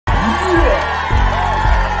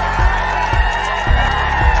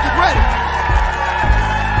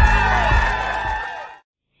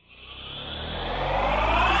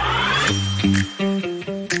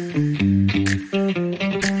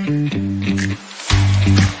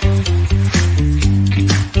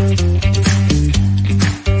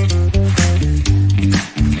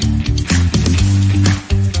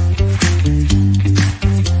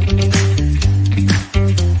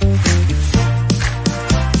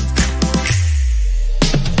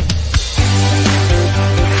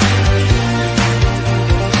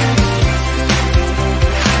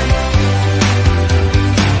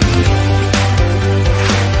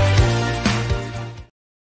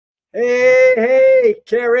Hey,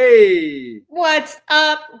 Carrie. What's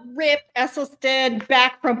up, Rip Esselstyn,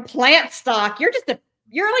 back from plant stock? You're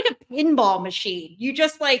like a pinball machine. You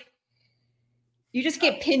just get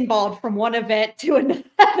pinballed from one event to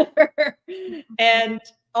another, and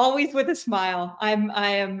always with a smile. I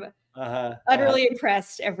am utterly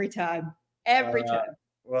impressed every time. Every time.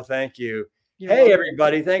 Well, thank you. You're Hey, welcome.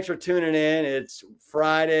 everybody. Thanks for tuning in. It's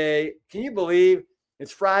Friday. Can you believe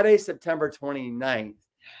it's Friday, September 29th?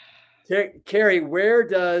 Carrie, where do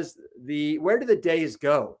the days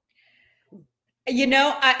go? You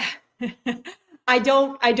know, I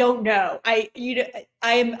don't know. I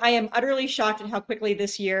am utterly shocked at how quickly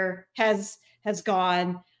this year has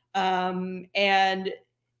gone. And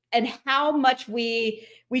how much we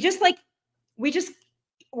just like we just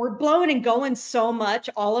we're blowing and going so much,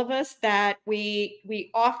 all of us, that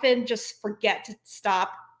we often just forget to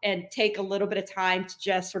stop and take a little bit of time to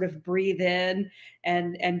just sort of breathe in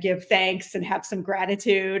and give thanks and have some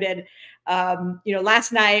gratitude. And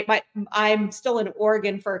last night, I'm still in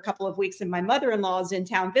Oregon for a couple of weeks, and my mother-in-law is in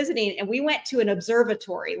town visiting, and we went to an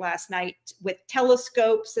observatory last night with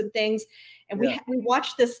telescopes and things, and we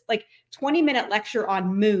watched this like 20-minute lecture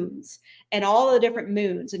on moons and all the different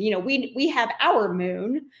moons. And we have our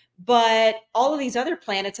moon, but all of these other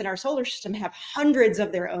planets in our solar system have hundreds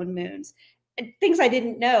of their own moons, and things I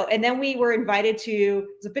didn't know. And then we were invited to, it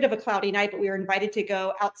was a bit of a cloudy night, but we were invited to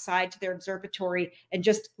go outside to their observatory and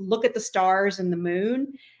just look at the stars and the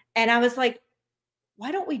moon. And I was like,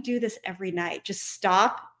 why don't we do this every night? Just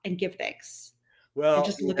stop and give thanks. Well, and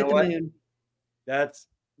just look at the moon. That's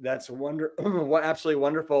absolutely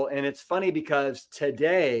wonderful. And it's funny because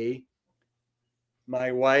today,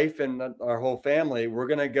 my wife and our whole family, we're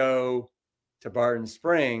going to go to Barton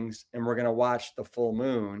Springs and we're going to watch the full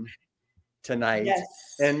moon tonight. Yes.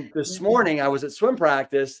 And this morning I was at swim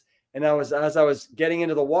practice, and as I was getting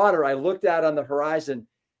into the water, I looked out on the horizon,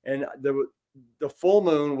 and the full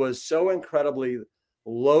moon was so incredibly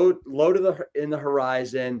low in the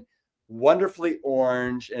horizon, wonderfully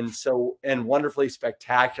orange and wonderfully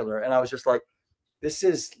spectacular. And I was just like, this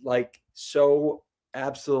is like so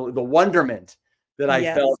absolutely the wonderment that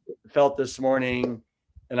I felt this morning,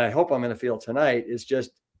 and I hope I'm going to feel tonight, is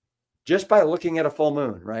just by looking at a full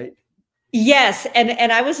moon, right? Yes. And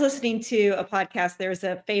I was listening to a podcast.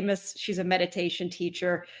 She's a meditation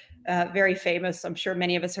teacher, very famous. I'm sure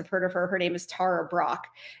many of us have heard of her. Her name is Tara Brach.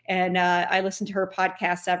 And I listen to her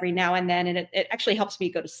podcasts every now and then, and it actually helps me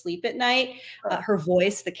go to sleep at night. Her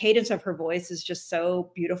voice, the cadence of her voice is just so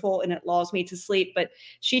beautiful, and it lulls me to sleep. But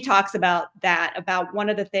she talks about one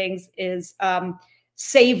of the things is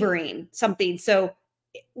savoring something. So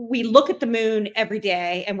we look at the moon every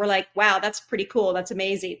day and we're like, wow, that's pretty cool. That's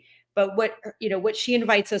amazing. But what she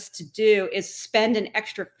invites us to do is spend an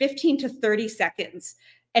extra 15 to 30 seconds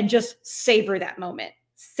and just savor that moment,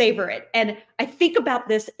 savor it. And I think about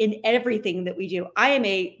this in everything that we do. I am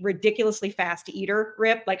a ridiculously fast eater,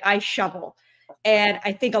 Rip. Like, I shovel. And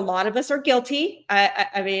I think a lot of us are guilty.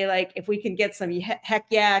 I mean, like, if we can get some heck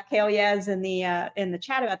yeah, Kale yeahs in the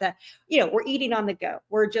chat about that, we're eating on the go.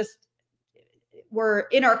 We're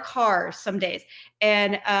in our cars some days.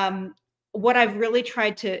 And what I've really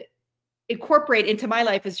tried to incorporate into my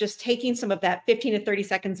life is just taking some of that 15 to 30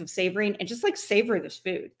 seconds of savoring and just like savor this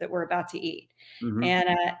food that we're about to eat. Mm-hmm.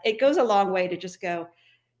 And it goes a long way to just go,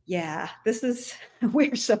 yeah,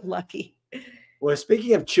 we're so lucky. Well,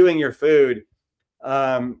 speaking of chewing your food,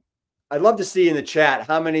 I'd love to see in the chat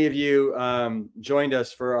how many of you joined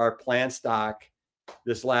us for our plant stock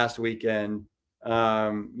this last weekend.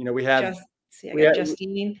 We had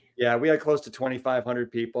Justine. Yeah, we had close to 2,500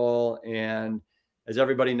 people, and as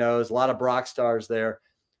everybody knows, a lot of Brock stars there.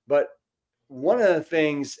 But one of the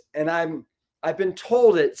things, and I've been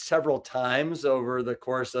told it several times over the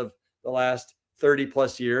course of the last 30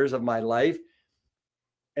 plus years of my life,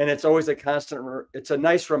 and it's always it's a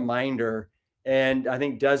nice reminder. And I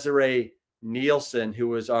think Desiree Nielsen, who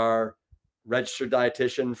was our registered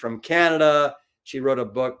dietitian from Canada, she wrote a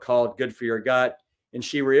book called Good for Your Gut, and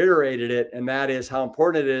she reiterated it, and that is how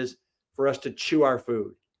important it is for us to chew our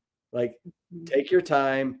food. Like, take your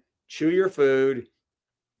time, chew your food.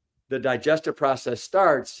 The digestive process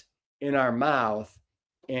starts in our mouth,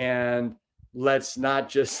 and let's not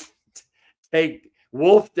just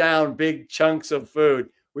wolf down big chunks of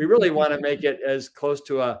food. We really want to make it as close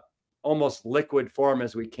to a almost liquid form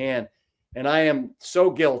as we can. And I am so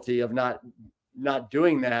guilty of not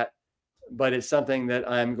doing that, but it's something that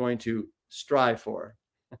I'm going to strive for.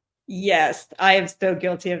 Yes, I am so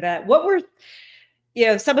guilty of that. What were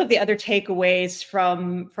some of the other takeaways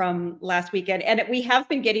from last weekend? And we have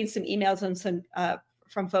been getting some emails and some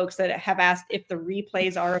from folks that have asked if the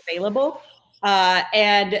replays are available.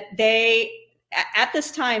 And at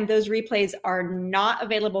this time, those replays are not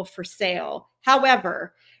available for sale.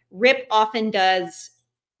 However, Rip often does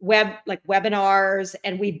webinars,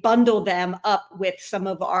 and we bundle them up with some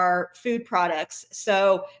of our food products.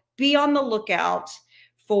 So be on the lookout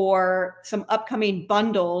for some upcoming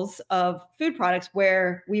bundles of food products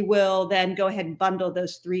where we will then go ahead and bundle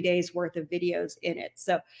those 3 days worth of videos in it.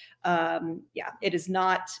 So yeah, it is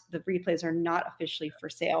not, the replays are not officially for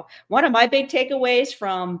sale. One of my big takeaways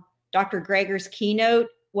from Dr. Greger's keynote,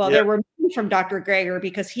 well, there were many from Dr. Greger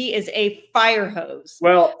because he is a fire hose.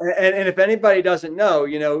 Well, and if anybody doesn't know,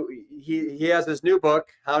 you know, he has his new book,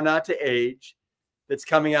 How Not to Age, that's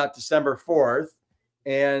coming out December 4th.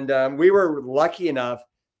 And we were lucky enough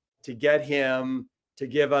to get him to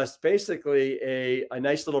give us basically a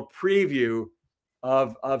nice little preview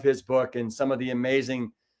of his book and some of the amazing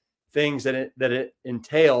things that it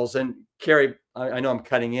entails. And Carrie, I know I'm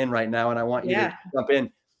cutting in right now and I want you to jump in,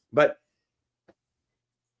 but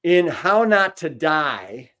in How Not to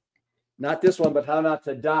Die, not this one, but How Not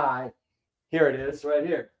to Die, here it is right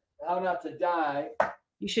here. How Not to Die.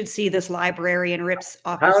 You should see this library in Rip's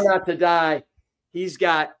office. How Not to Die. He's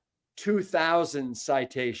got 2,000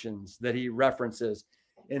 citations that he references.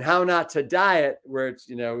 In How Not to Diet, where it's,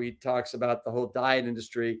 you know, he talks about the whole diet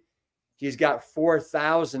industry, he's got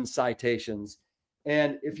 4,000 citations.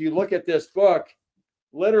 And if you look at this book,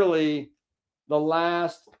 literally the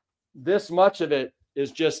last, this much of it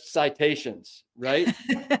is just citations, right?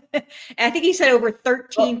 I think he said over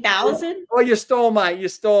 13,000. Oh, you stole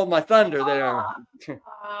my thunder there.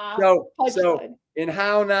 So in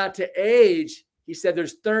How Not to Age, he said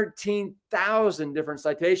there's 13,000 different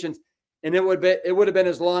citations, and it would have been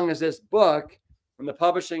as long as this book. And the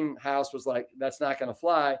publishing house was like, that's not going to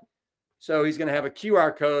fly. So he's going to have a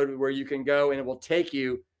QR code where you can go and it will take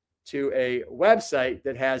you to a website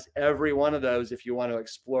that has every one of those if you want to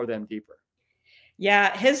explore them deeper.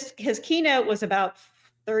 Yeah, his keynote was about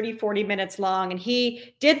 30, 40 minutes long, and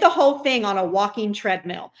he did the whole thing on a walking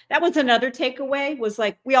treadmill. That was another takeaway, was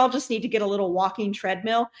like, we all just need to get a little walking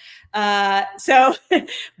treadmill. But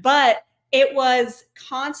it was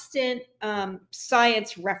constant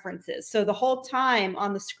science references. So the whole time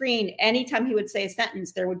on the screen, anytime he would say a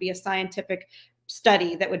sentence, there would be a scientific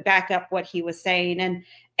study that would back up what he was saying.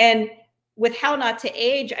 And with How Not to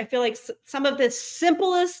Age, I feel like some of the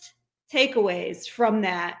simplest takeaways from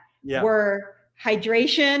that were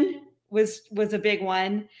hydration was a big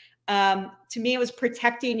one. To me, it was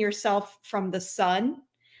protecting yourself from the sun.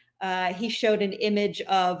 He showed an image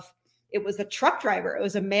of, it was a truck driver. It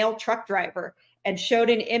was a male truck driver, and showed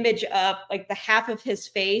an image of like the half of his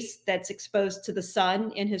face that's exposed to the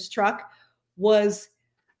sun in his truck was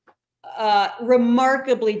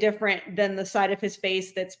remarkably different than the side of his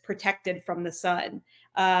face that's protected from the sun.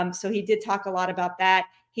 So he did talk a lot about that.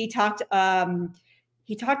 He talked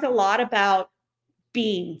a lot about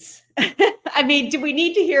beans. I mean, do we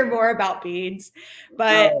need to hear more about beans?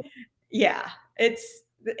 But yeah, it's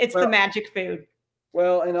the magic food.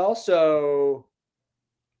 Well, and also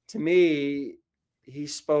to me, he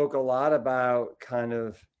spoke a lot about kind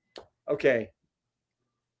of, okay,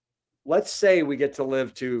 let's say we get to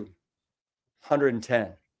live to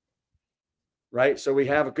 110, right? So we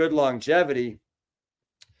have a good longevity,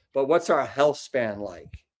 but what's our health span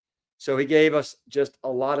like? So he gave us just a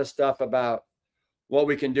lot of stuff about what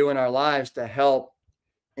we can do in our lives to help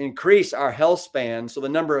increase our health span. So the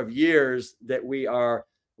number of years that we are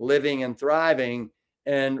living and thriving,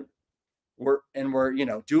 and we're, you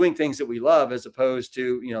know, doing things that we love, as opposed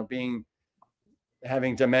to, you know,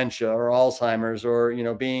 having dementia or Alzheimer's, or, you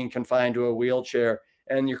know, being confined to a wheelchair,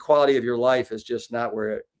 and your quality of your life is just not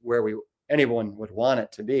where anyone would want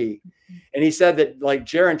it to be. And he said that, like,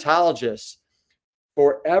 gerontologists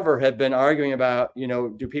forever have been arguing about, you know,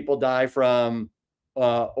 do people die from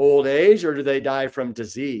old age, or do they die from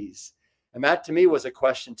disease? And that to me was a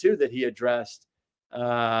question too that he addressed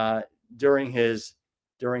during his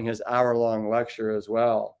hour-long lecture as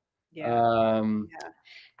well.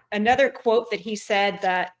 Another quote that he said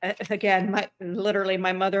that, again, my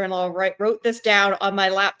mother-in-law wrote this down on my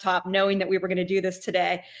laptop, knowing that we were going to do this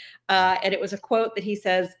today. And it was a quote that he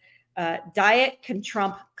says, diet can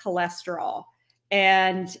trump cholesterol.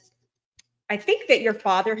 And I think that your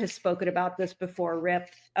father has spoken about this before, Rip,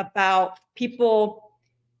 about people,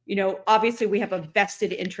 you know, obviously we have a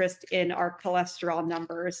vested interest in our cholesterol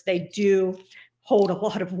numbers. They do hold a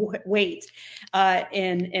lot of weight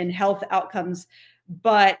in health outcomes.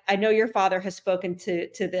 But I know your father has spoken to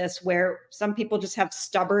this, where some people just have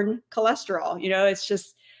stubborn cholesterol. You know, it's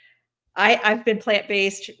just, I've been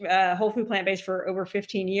plant-based, whole food plant-based for over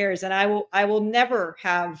 15 years, and I will never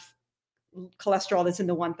have cholesterol that's in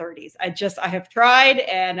the 130s. I have tried,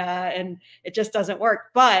 and it just doesn't work.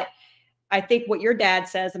 But I think what your dad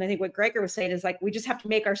says, and I think what Gregor was saying, is like, we just have to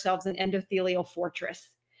make ourselves an endothelial fortress.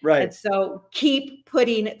 Right. And so keep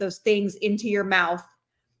putting those things into your mouth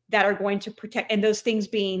that are going to protect, and those things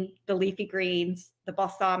being the leafy greens, the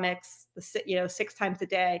balsamics, the 6 times a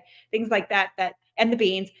day, things like that, and the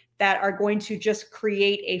beans that are going to just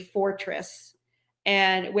create a fortress,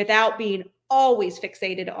 and without being always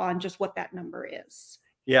fixated on just what that number is.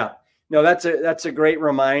 Yeah. No, that's a great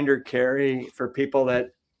reminder, Carrie, for people that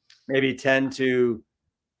maybe tend to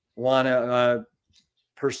want to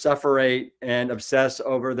perseverate and obsess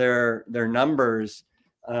over their numbers.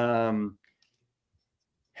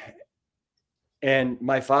 And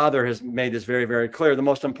my father has made this very, very clear. The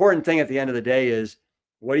most important thing at the end of the day is,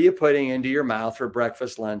 what are you putting into your mouth for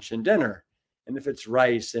breakfast, lunch, and dinner? And if it's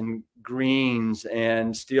rice and greens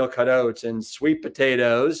and steel cut oats and sweet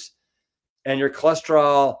potatoes, and your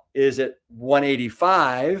cholesterol is at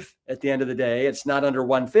 185 at the end of the day, it's not under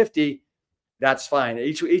 150, that's fine.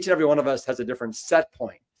 Each and every one of us has a different set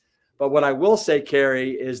point. But what I will say,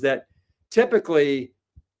 Carrie, is that typically,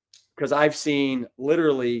 because I've seen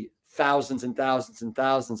literally thousands and thousands and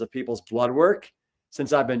thousands of people's blood work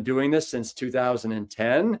since I've been doing this since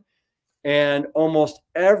 2010. And almost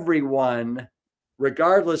everyone,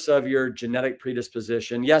 regardless of your genetic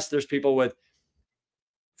predisposition, yes, there's people with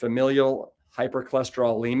familial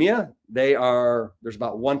hypercholesterolemia. There's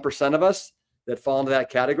about 1% of us that fall into that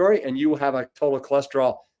category, and you will have a total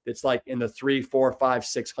cholesterol that's like in the 3, 4, 5,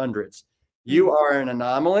 600s. You are an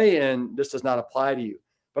anomaly, and this does not apply to you.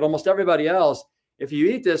 But almost everybody else, if you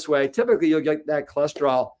eat this way, typically you'll get that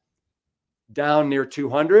cholesterol down near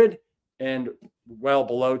 200 and well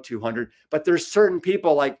below 200. But there's certain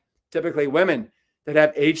people, like typically women, that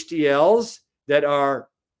have HDLs that are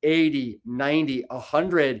 80, 90,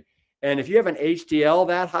 100. And if you have an HDL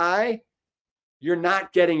that high, you're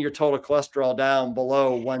not getting your total cholesterol down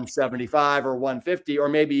below 175 or 150 or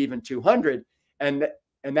maybe even 200. And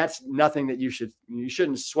that's nothing that you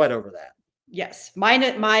shouldn't sweat over that. Yes. My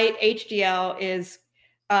HDL is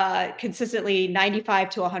consistently 95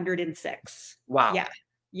 to 106. Wow.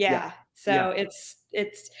 Yeah. So it's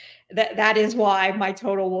that is why my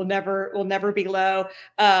total will never be low.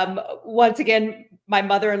 Once again, my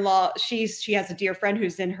mother-in-law, she has a dear friend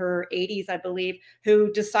who's in her 80s, I believe,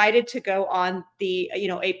 who decided to go on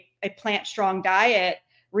a plant strong diet.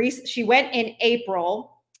 She went in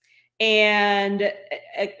April and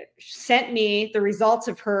sent me the results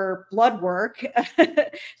of her blood work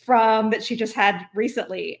that she just had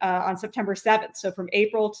recently on September 7th. So from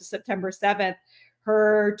April to September 7th,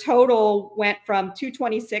 her total went from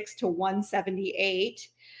 226 to 178,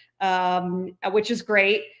 which is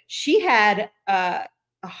great. She had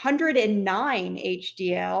 109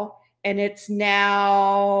 HDL, and it's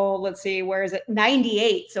now, let's see, where is it?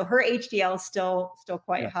 98. So her HDL is still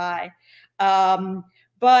quite high.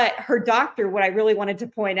 But her doctor, what I really wanted to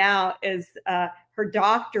point out is her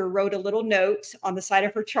doctor wrote a little note on the side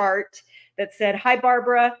of her chart that said, "Hi,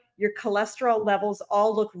 Barbara, your cholesterol levels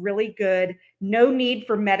all look really good. No need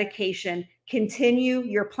for medication. Continue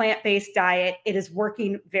your plant-based diet. It is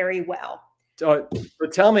working very well." So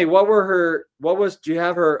tell me, do you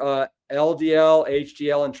have her LDL,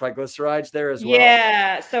 HDL, and triglycerides there as well?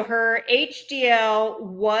 Yeah. So her HDL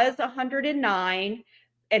was 109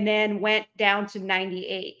 and then went down to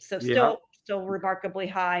 98. So still remarkably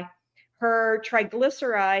high. Her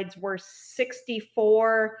triglycerides were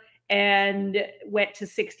 64 and went to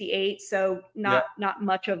 68. So not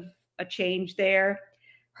much of a change there.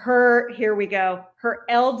 Here we go. Her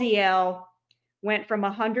LDL went from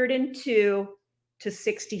 102 to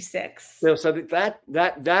 66. So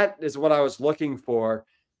that is what I was looking for,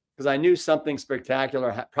 because I knew something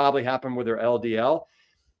spectacular probably happened with her LDL.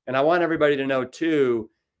 And I want everybody to know too,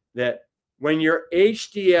 that when your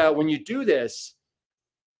HDL, when you do this,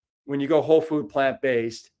 when you go whole food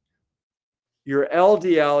plant-based, your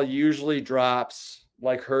LDL usually drops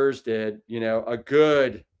like hers did, a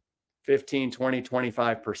good 15, 20,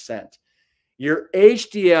 25%. Your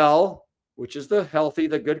HDL, which is the healthy,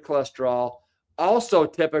 the good cholesterol, also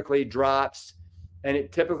typically drops, and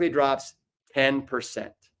it typically drops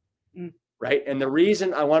 10%, right? And the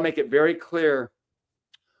reason I want to make it very clear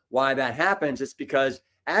why that happens is because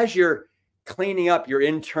as you're cleaning up your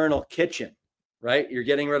internal kitchen, right? You're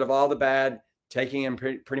getting rid of all the bad, taking in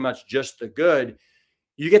pretty much just the good.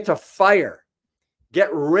 You get to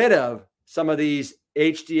get rid of some of these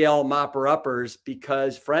HDL mopper-uppers,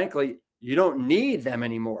 because frankly, you don't need them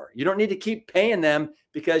anymore. You don't need to keep paying them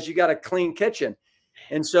because you got a clean kitchen.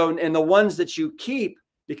 And the ones that you keep,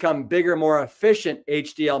 become bigger, more efficient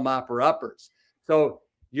HDL mopper uppers. So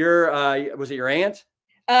your was it your aunt?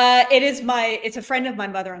 It's a friend of my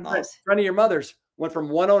mother-in-law's. Friend of your mother's went from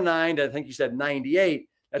 109 to, I think you said 98.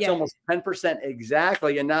 That's Yeah. almost 10%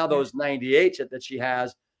 exactly. And now those 98 that she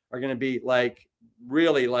has are going to be like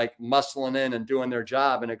really like muscling in and doing their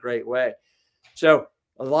job in a great way. So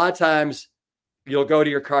a lot of times you'll go to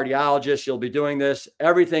your cardiologist, you'll be doing this,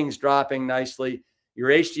 everything's dropping nicely. Your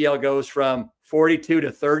HDL goes from 42 to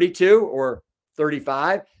 32 or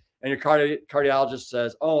 35. And your cardiologist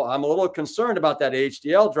says, oh, I'm a little concerned about that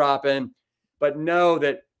HDL dropping, but know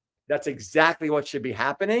that that's exactly what should be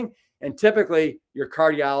happening. And typically your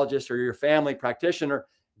cardiologist or your family practitioner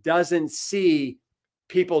doesn't see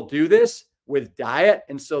people do this with diet.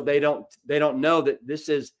 And so they don't know that this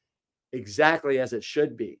is exactly as it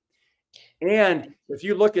should be. And if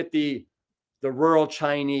you look at the rural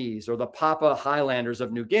Chinese or the Papa Highlanders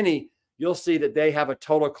of New Guinea, you'll see that they have a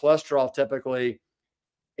total cholesterol typically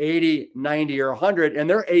 80, 90, or 100, and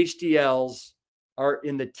their HDLs are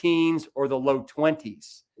in the teens or the low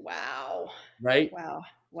 20s. Wow. Right? Wow.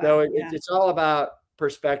 So it's all about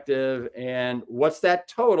perspective and what's that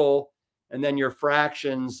total, and then your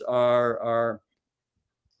fractions are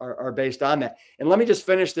based on that. And let me just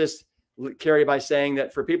finish this, Carrie, by saying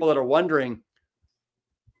that for people that are wondering,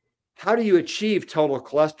 how do you achieve total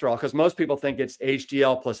cholesterol? Because most people think it's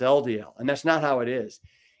HDL plus LDL, and that's not how it is.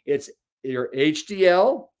 It's your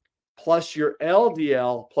HDL plus your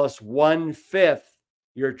LDL plus 1/5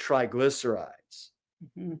 your triglycerides.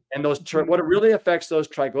 Mm-hmm. And those what it really affects those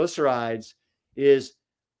triglycerides is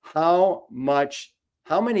how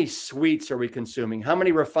many sweets are we consuming? How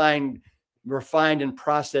many refined and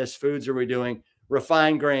processed foods are we doing?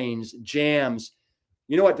 Refined grains, jams.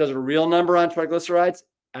 You know what does a real number on triglycerides?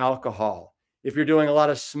 Alcohol. If you're doing a lot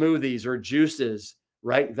of smoothies or juices,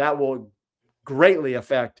 right, that will greatly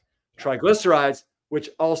affect triglycerides, which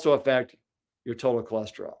also affect your total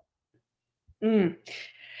cholesterol.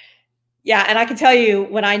 Yeah, and I can tell you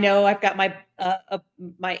when I know I've got my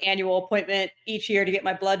my annual appointment each year to get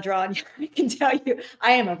my blood drawn, I can tell you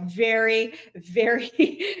I am a very,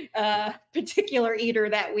 very particular eater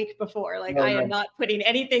that week before. Like I am not putting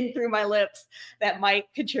anything through my lips that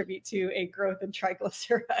might contribute to a growth in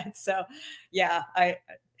triglycerides. So yeah, I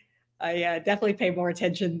definitely pay more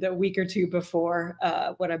attention the week or two before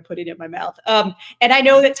what I'm putting in my mouth. And I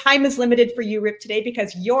know that time is limited for you, Rip, today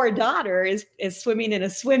because your daughter is swimming in a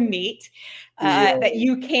swim meet that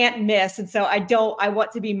you can't miss. And so I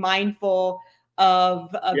want to be mindful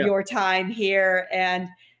of your time here. And,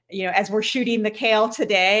 you know, as we're shooting the Kale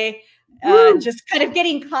today, just kind of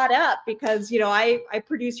getting caught up because, you know, I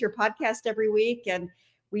produce your podcast every week and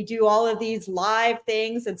we do all of these live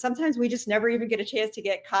things, and sometimes we just never even get a chance to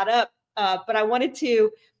get caught up. But I wanted to,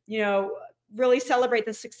 you know, really celebrate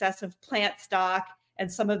the success of Plant Stock and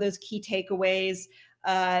some of those key takeaways.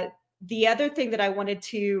 The other thing that I wanted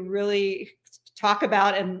to really talk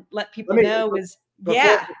about and let people know is,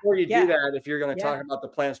 before you do that, if you're going to talk about the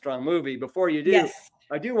Plant Strong movie, before you do,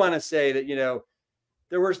 I do want to say that, you know,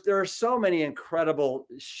 there are so many incredible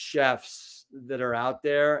chefs that are out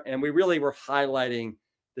there, and we really were highlighting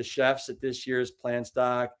the chefs at this year's Plant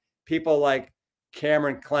Stock. People like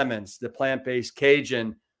Cameron Clements, the plant-based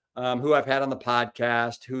Cajun, who I've had on the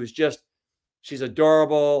podcast, she's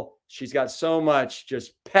adorable. She's got so much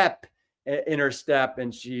just pep in her step,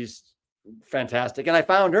 and she's fantastic. And I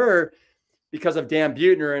found her because of Dan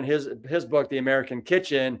Buettner and his book, The American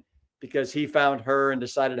Kitchen, because he found her and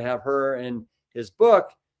decided to have her in his book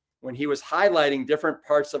when he was highlighting different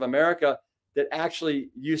parts of America that actually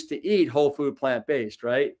used to eat whole food plant-based,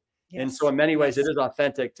 right? Yes. And so in many ways, it is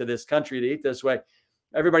authentic to this country to eat this way.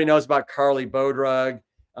 Everybody knows about Carly Bodrug.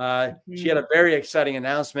 She had a very exciting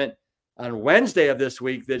announcement on Wednesday of this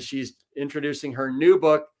week that she's introducing her new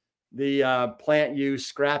book, the Plant You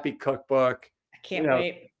Scrappy Cookbook. I can't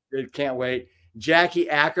wait. Can't wait. Jackie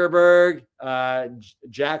Ackerberg,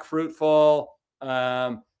 Jack Fruitful,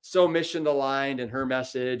 so mission aligned in her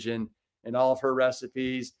message and all of her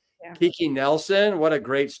recipes. Yeah. Kiki Nelson, what a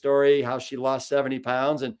great story, how she lost 70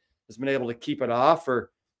 pounds and has been able to keep it off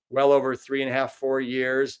for well over 3.5, 4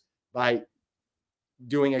 years by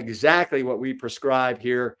doing exactly what we prescribe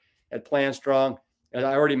here at Plant Strong. As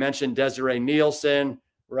I already mentioned, Desiree Nielsen,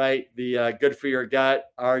 right? The Good for Your Gut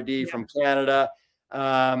RD from Canada.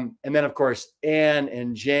 And then, of course, Anne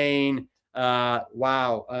and Jane.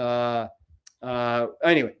 Wow.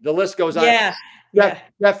 Anyway, the list goes on. Jeff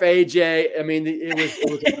AJ. I mean, it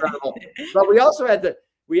was incredible. But we also had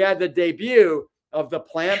the debut of the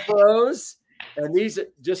Plant Bros, and these,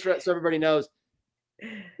 just so everybody knows,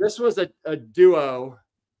 this was a duo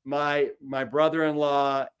my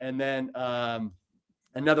brother-in-law, and then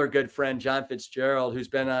another good friend, John Fitzgerald, who's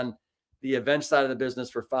been on the event side of the business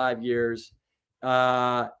for 5 years.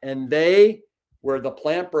 And they were the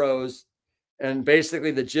plant bros. And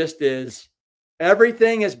basically the gist is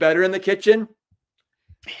everything is better in the kitchen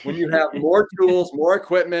when you have more tools, more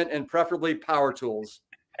equipment, and preferably power tools.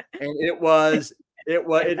 And it was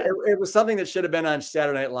something that should have been on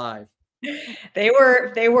Saturday Night Live. They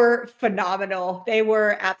were phenomenal. They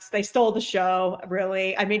stole the show,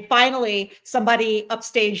 really. I mean, finally somebody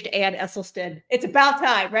upstaged Ann Esselstyn. It's about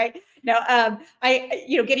time, right? Now,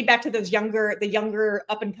 getting back to the younger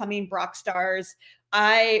up and coming Brock stars,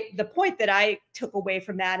 the point that I took away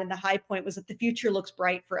from that, and the high point, was that the future looks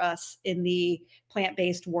bright for us in the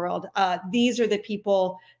plant-based world. These are the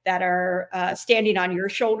people that are standing on your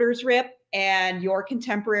shoulders, Rip, and your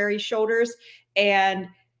contemporary shoulders. And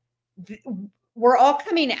we're all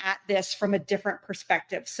coming at this from a different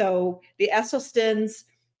perspective. So the Esselstyns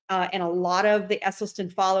and a lot of the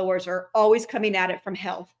Esselstyn followers are always coming at it from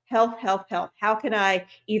health. How can I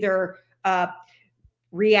either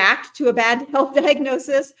react to a bad health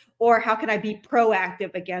diagnosis, or how can I be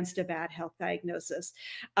proactive against a bad health diagnosis?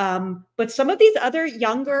 But some of these other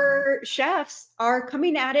younger chefs are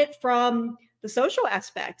coming at it from the social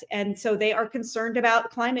aspect. And so they are concerned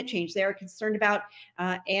about climate change. They are concerned about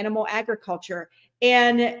animal agriculture.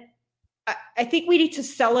 And I think we need to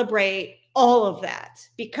celebrate all of that,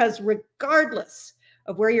 because regardless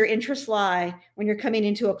of where your interests lie, when you're coming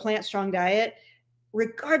into a plant-strong diet,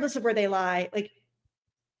 regardless of where they lie, like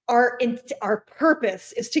our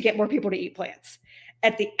purpose is to get more people to eat plants.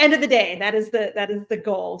 At the end of the day, that is the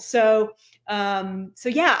goal. So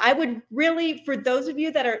yeah, I would really, for those of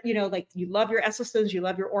you that are, like, you love your Esselstyns, you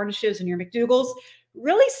love your Ornishes and your McDougals,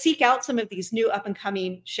 really seek out some of these new up and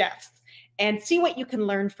coming chefs and see what you can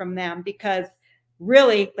learn from them, because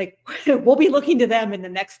really, like, we'll be looking to them in the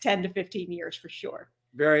next 10 to 15 years for sure.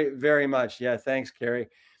 Very, very much. Yeah. Thanks, Carrie.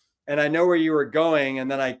 And I know where you were going,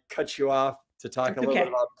 and then I cut you off to talk a little bit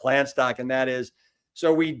about plant stock. And that is,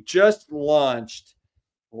 so we just launched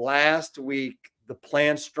last week the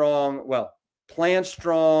Plant Strong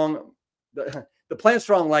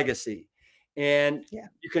Legacy. And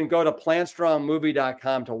you can go to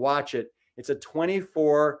plantstrongmovie.com to watch it. It's a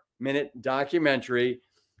 24-minute documentary.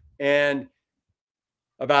 And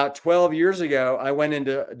about 12 years ago, I went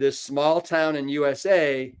into this small town in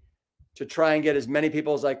USA to try and get as many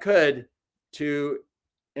people as I could to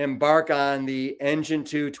embark on the Engine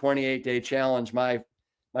 2 28-day challenge. My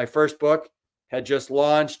first book had just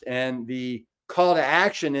launched, and the call to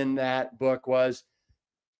action in that book was,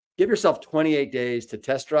 give yourself 28 days to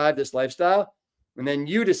test drive this lifestyle, and then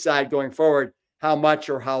you decide going forward how much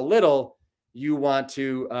or how little you want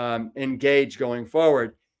to engage going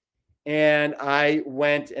forward. And I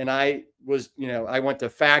went, and I went to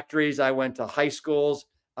factories, I went to high schools,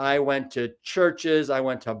 I went to churches, I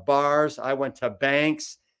went to bars, I went to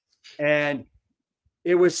banks. And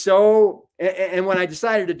it was so, and when I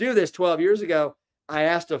decided to do this 12 years ago, I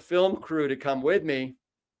asked a film crew to come with me.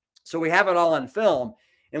 So we have it all on film.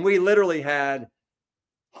 And we literally had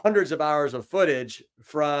hundreds of hours of footage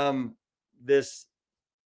from this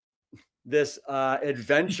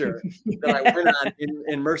adventure that I went on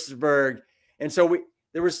in Mercersburg. And so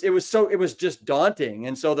it was just daunting.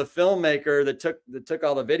 And so the filmmaker that took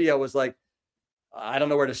all the video was like, I don't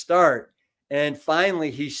know where to start. And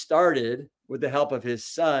finally he started with the help of his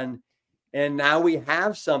son. And now we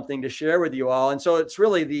have something to share with you all. And so it's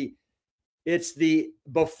really it's the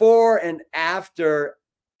before and after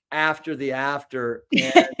the after.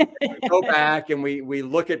 And we go back and we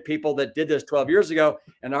look at people that did this 12 years ago,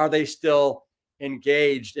 and are they still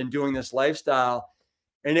engaged in doing this lifestyle?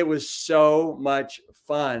 And it was so much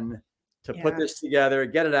fun to put this together,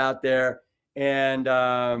 get it out there. And,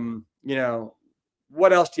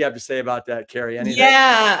 what else do you have to say about that, Carrie? Anything?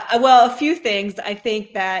 Yeah, well, a few things. I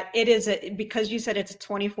think that it is, because you said it's a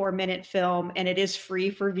 24-minute film and it is free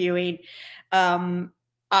for viewing.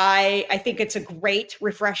 I think it's a great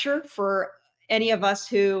refresher for any of us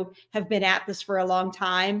who have been at this for a long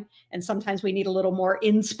time. And sometimes we need a little more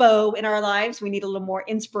inspo in our lives. We need a little more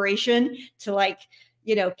inspiration to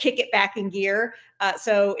kick it back in gear.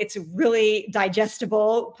 So it's a really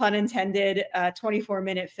digestible, pun intended,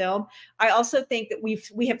 24-minute film. I also think that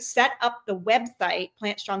we have set up the website,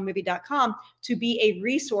 plantstrongmovie.com, to be a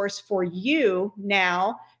resource for you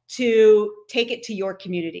now to take it to your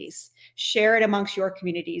communities, share it amongst your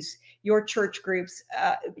communities. your church groups,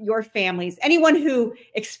 your families, anyone who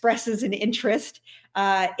expresses an interest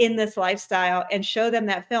in this lifestyle, and show them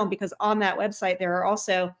that film, because on that website, there are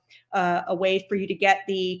also a way for you to get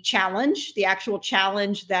the challenge, the actual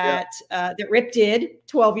challenge that that Rip did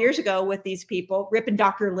 12 years ago with these people, Rip and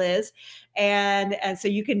Dr. Liz. And so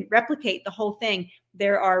you can replicate the whole thing.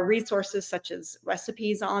 There are resources such as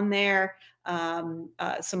recipes on there,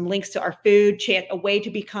 some links to our food, a way to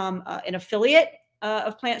become an affiliate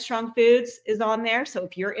of Plant Strong Foods is on there. So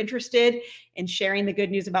if you're interested in sharing the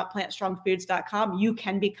good news about plantstrongfoods.com, you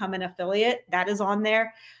can become an affiliate. That is on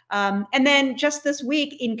there. And then just this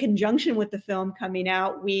week, in conjunction with the film coming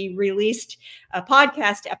out, we released a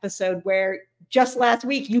podcast episode where just last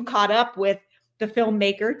week you caught up with the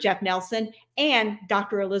filmmaker, Jeff Nelson, and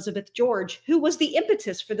Dr. Elizabeth George, who was the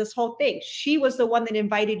impetus for this whole thing. She was the one that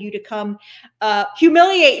invited you to come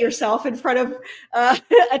humiliate yourself in front of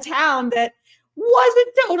a town that wasn't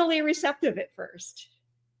totally receptive at first.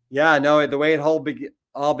 Yeah, no, the way it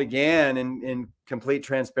all began in complete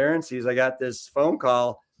transparency is I got this phone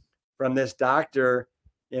call from this doctor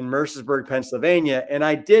in Mercersburg, Pennsylvania. And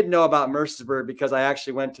I did know about Mercersburg because I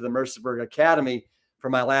actually went to the Mercersburg Academy for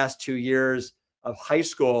my last 2 years of high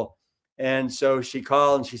school. And so she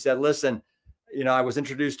called and she said, listen, I was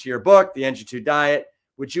introduced to your book, The NG2 Diet.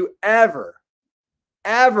 Would you ever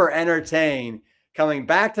entertain coming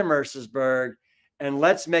back to Mercersburg, and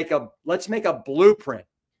let's make a blueprint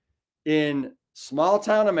in small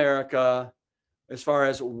town America as far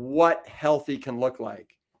as what healthy can look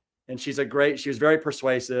like? And she was very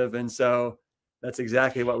persuasive. And so that's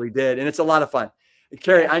exactly what we did. And it's a lot of fun.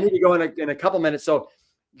 Carrie, I need to go in a couple minutes. So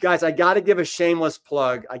guys, I got to give a shameless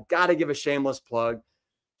plug.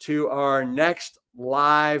 To our next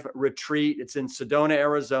live retreat. It's in Sedona,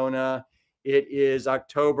 Arizona. It is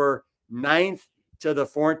October 9th to the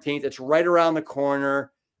 14th. It's right around the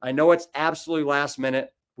corner. I know it's absolutely last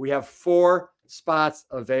minute. We have 4 spots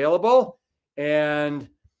available. And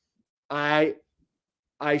I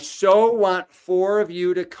so want 4 of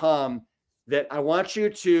you to come that I want you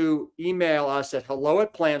to email us at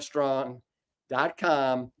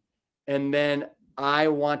hello@plantstrong.com. And then I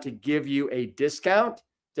want to give you a discount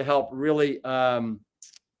to help really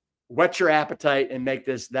whet your appetite and make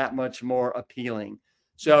this that much more appealing.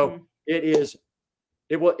 So it is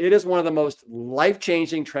one of the most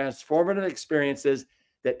life-changing, transformative experiences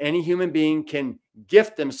that any human being can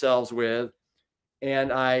gift themselves with.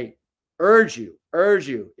 And I urge you,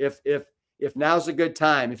 if now's a good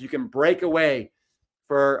time, if you can break away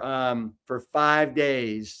for 5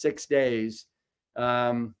 days, 6 days,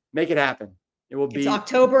 make it happen. It's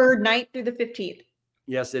October 9th through the 15th.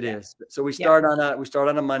 Yes, it is. So we start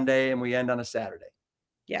on a Monday and we end on a Saturday.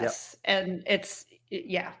 Yes. Yep. And it's,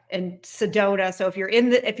 in Sedona. So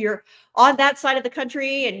if you're on that side of the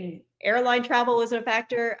country and airline travel isn't a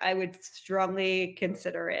factor, I would strongly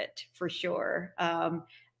consider it for sure.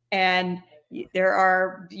 And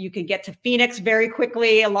you can get to Phoenix very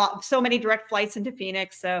quickly, so many direct flights into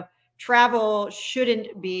Phoenix. So travel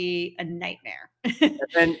shouldn't be a nightmare.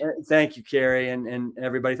 and thank you, Carrie, and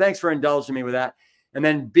everybody. Thanks for indulging me with that. And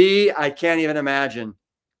then B, I can't even imagine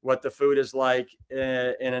what the food is like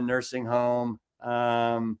in a nursing home.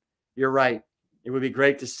 You're right. It would be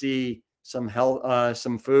great to see some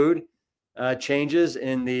food changes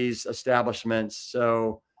in these establishments.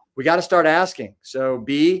 So we got to start asking. So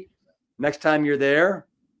B, next time you're there,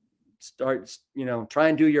 try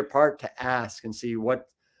and do your part to ask and see what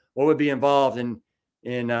would be involved in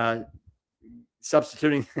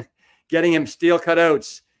substituting, getting him steel cut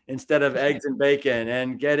oats instead of eggs and bacon,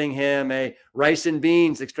 and getting him a rice and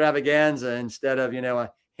beans extravaganza instead of,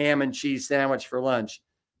 a ham and cheese sandwich for lunch,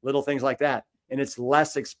 little things like that. And it's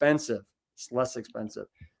less expensive.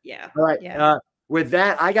 Yeah. All right. Yeah. With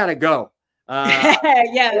that, I got to go. I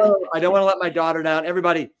don't want to let my daughter down.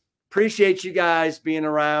 Everybody, appreciate you guys being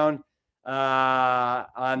around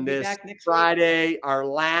on this Friday, our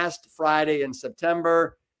last Friday in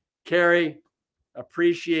September. Carrie,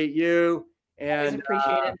 appreciate you. And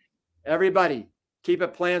appreciate it. Everybody, keep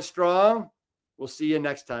it plant strong. We'll see you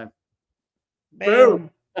next time.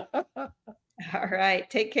 Boom. All right.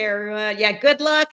 Take care, everyone. Yeah. Good luck.